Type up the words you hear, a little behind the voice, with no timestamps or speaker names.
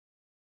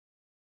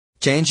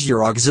Change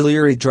your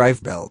auxiliary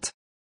drive belt.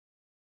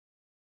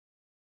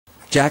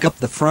 Jack up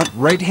the front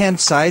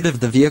right-hand side of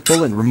the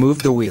vehicle and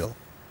remove the wheel.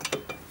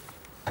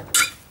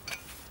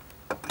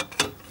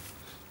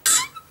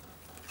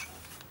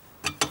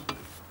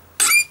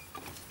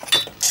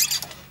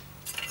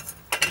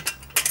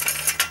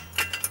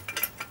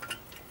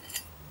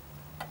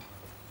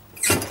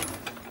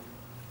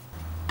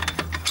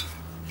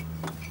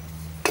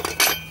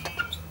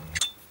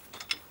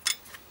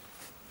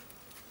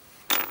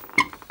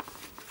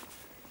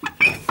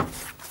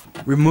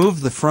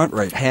 Remove the front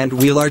right-hand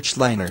wheel arch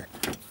liner.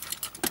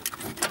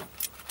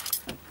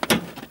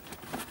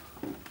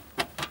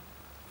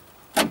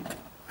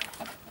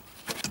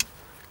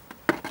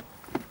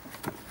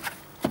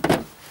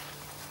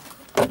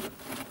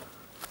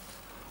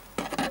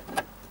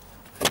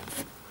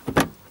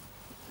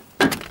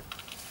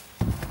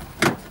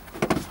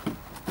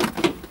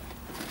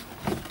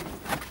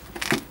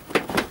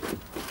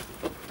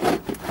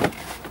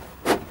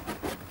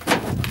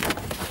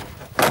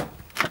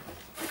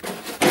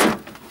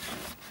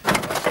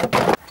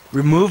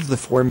 Remove the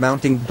 4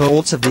 mounting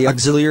bolts of the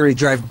auxiliary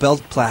drive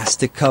belt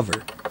plastic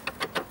cover.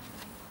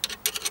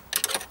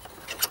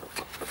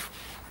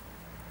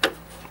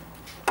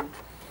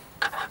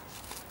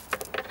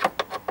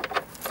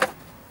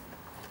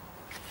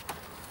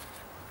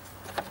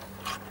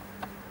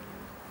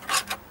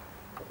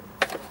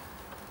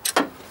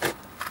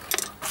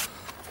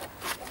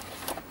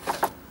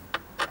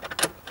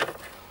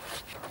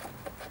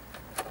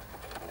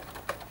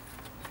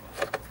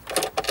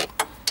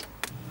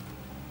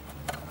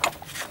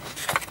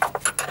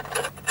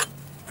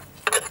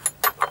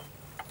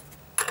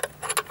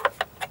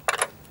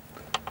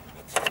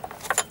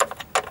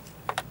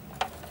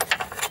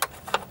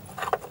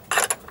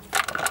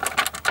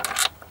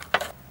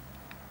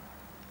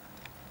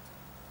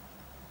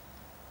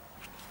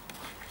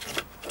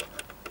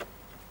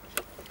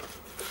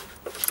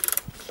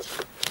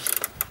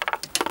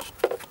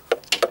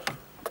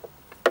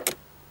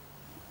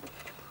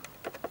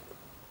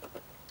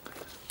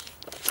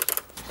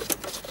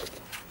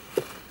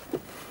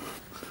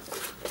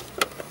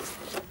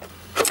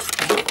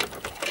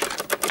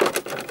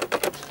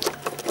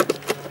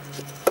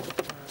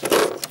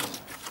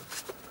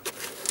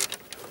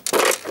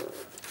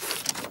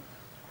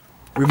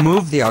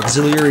 Remove the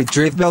auxiliary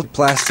drive belt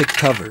plastic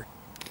cover.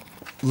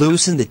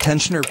 Loosen the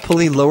tensioner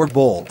pulley lower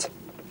bolt.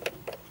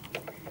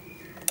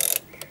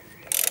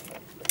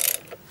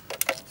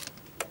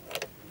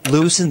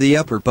 Loosen the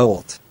upper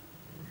bolt.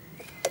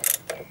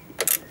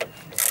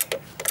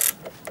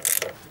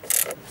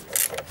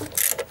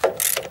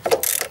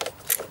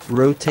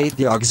 Rotate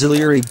the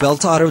auxiliary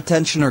belt auto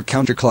tensioner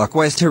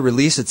counterclockwise to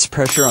release its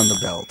pressure on the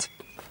belt.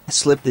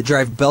 Slip the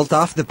drive belt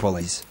off the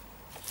pulleys.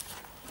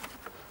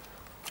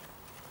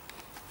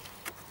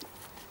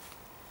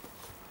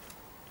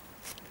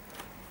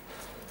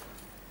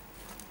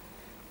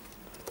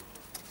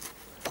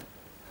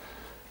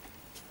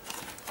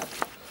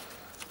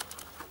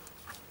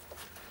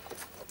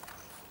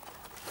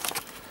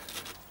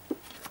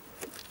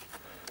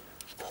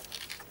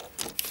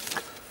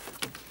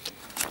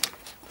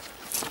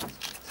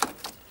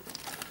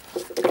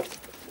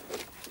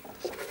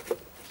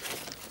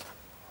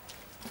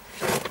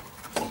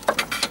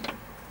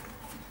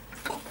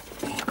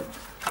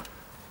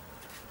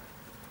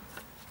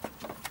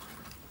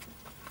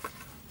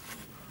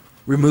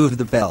 Remove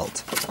the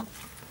belt.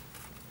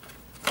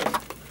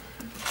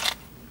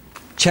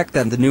 Check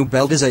that the new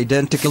belt is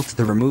identical to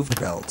the removed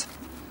belt.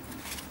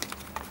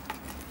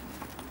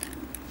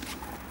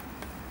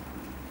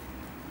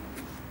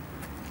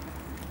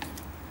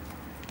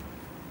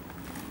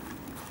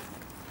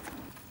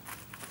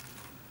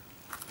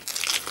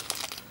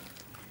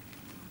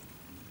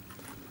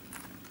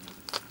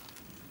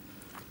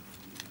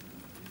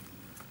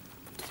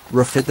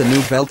 Refit the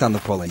new belt on the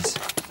pulleys.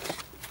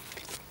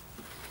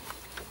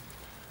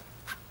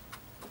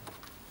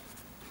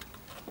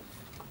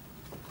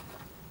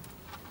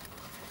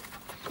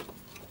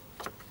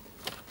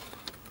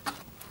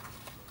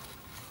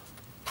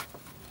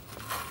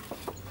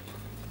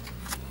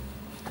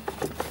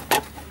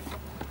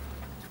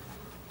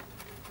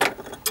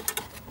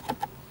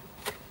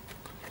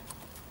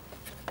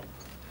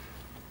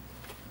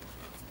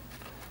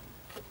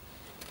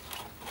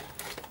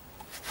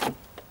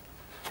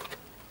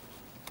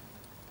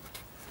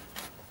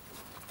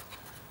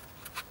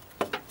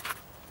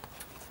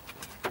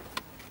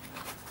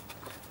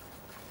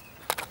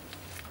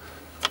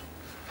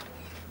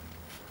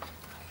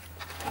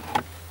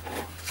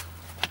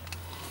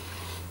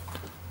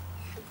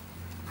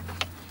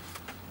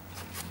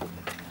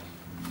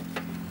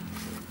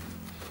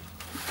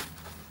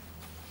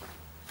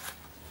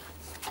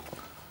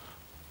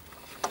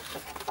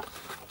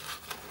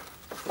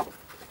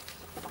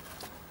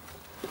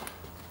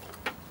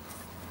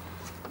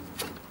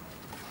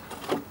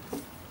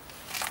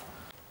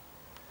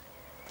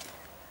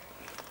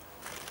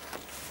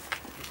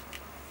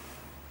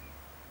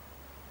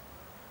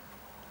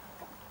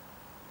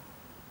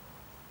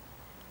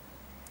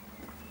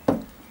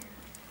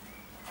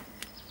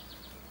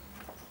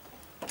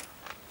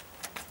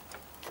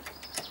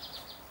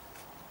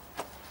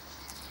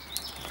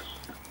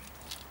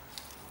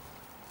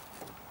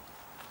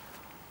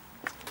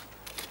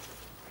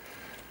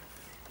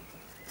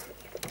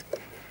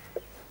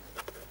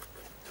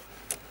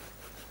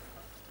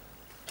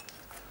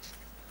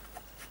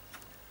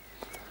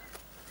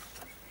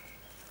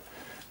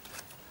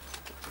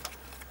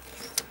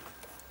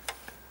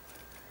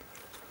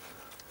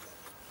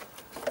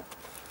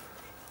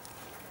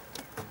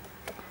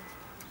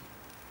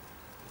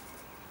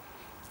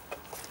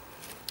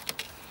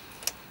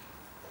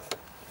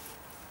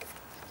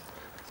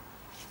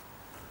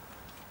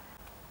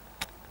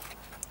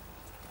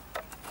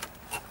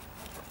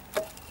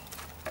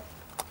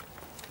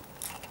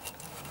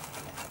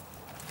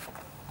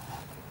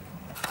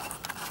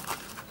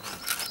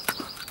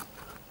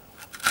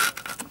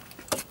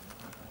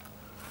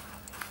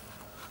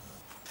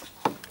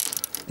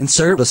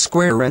 Insert a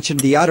square wrench in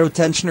the auto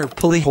tensioner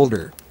pulley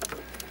holder.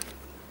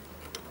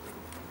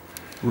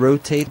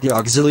 Rotate the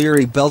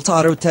auxiliary belt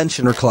auto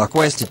tensioner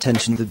clockwise to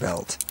tension the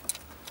belt.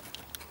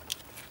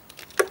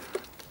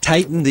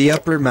 Tighten the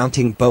upper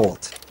mounting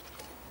bolt.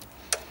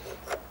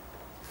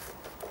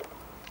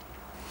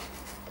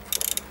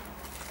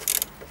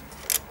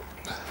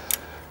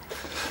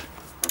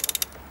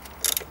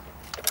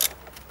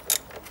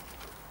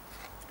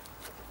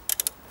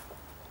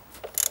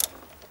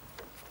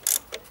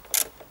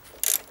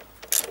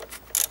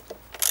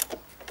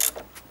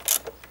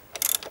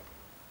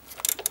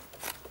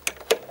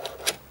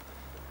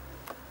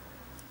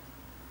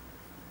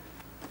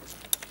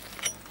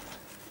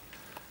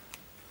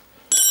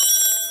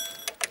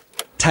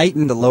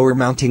 Tighten the lower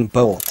mounting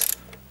bolt.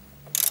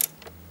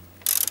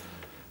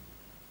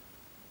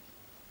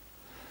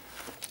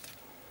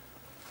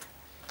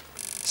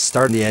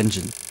 Start the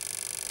engine.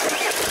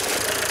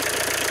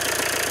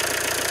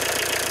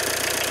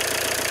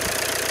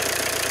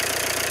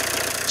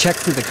 Check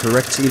for the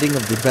correct seating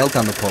of the belt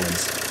on the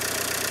pulleys.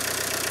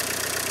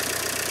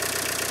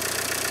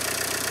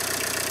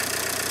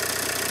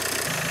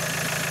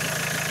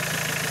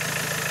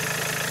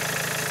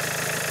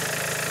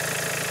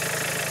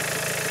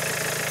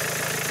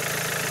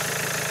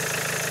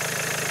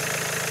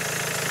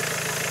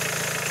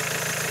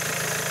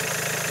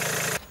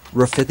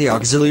 Refit the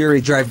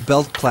auxiliary drive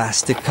belt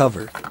plastic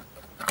cover.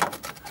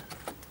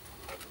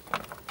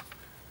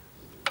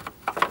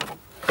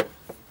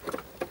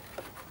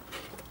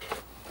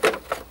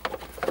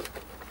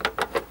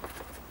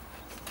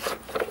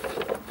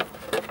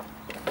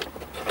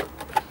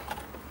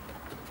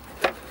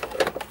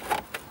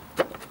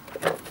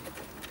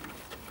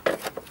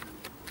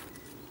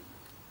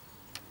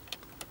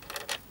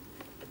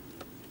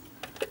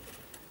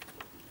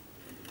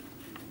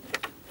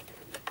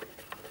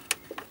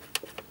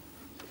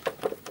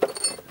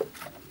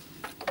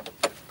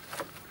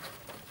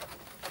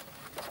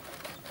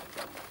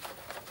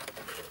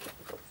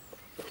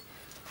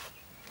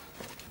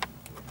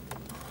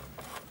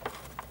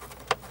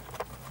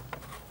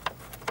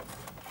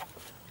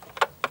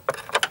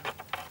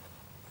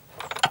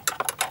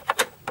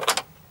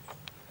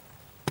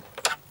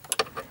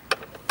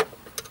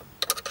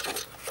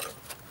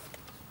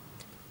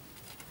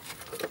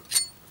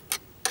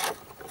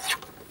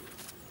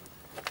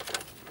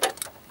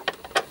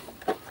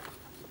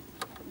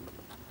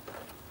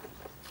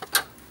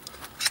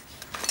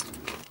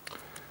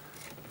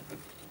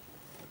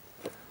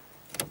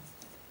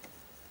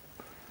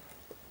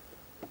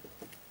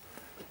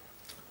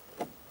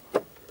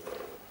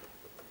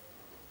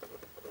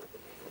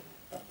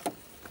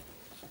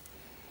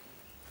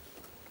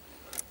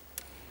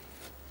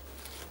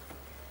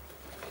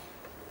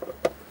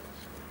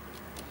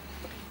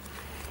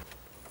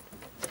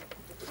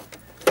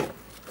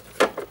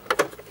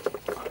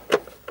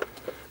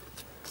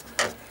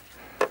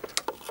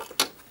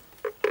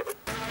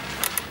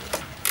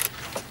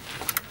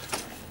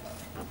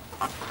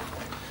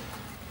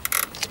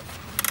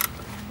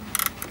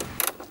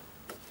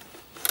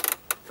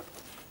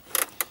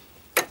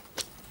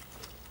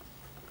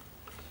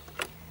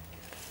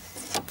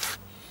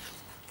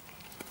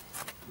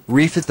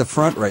 Refit the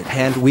front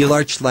right-hand wheel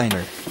arch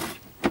liner.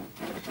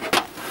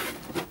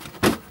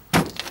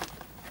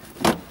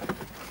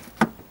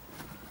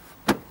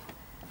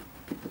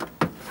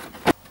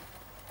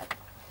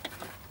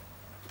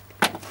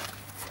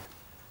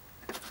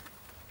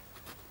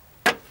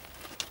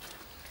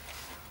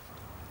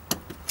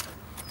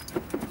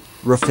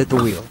 Refit the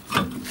wheel.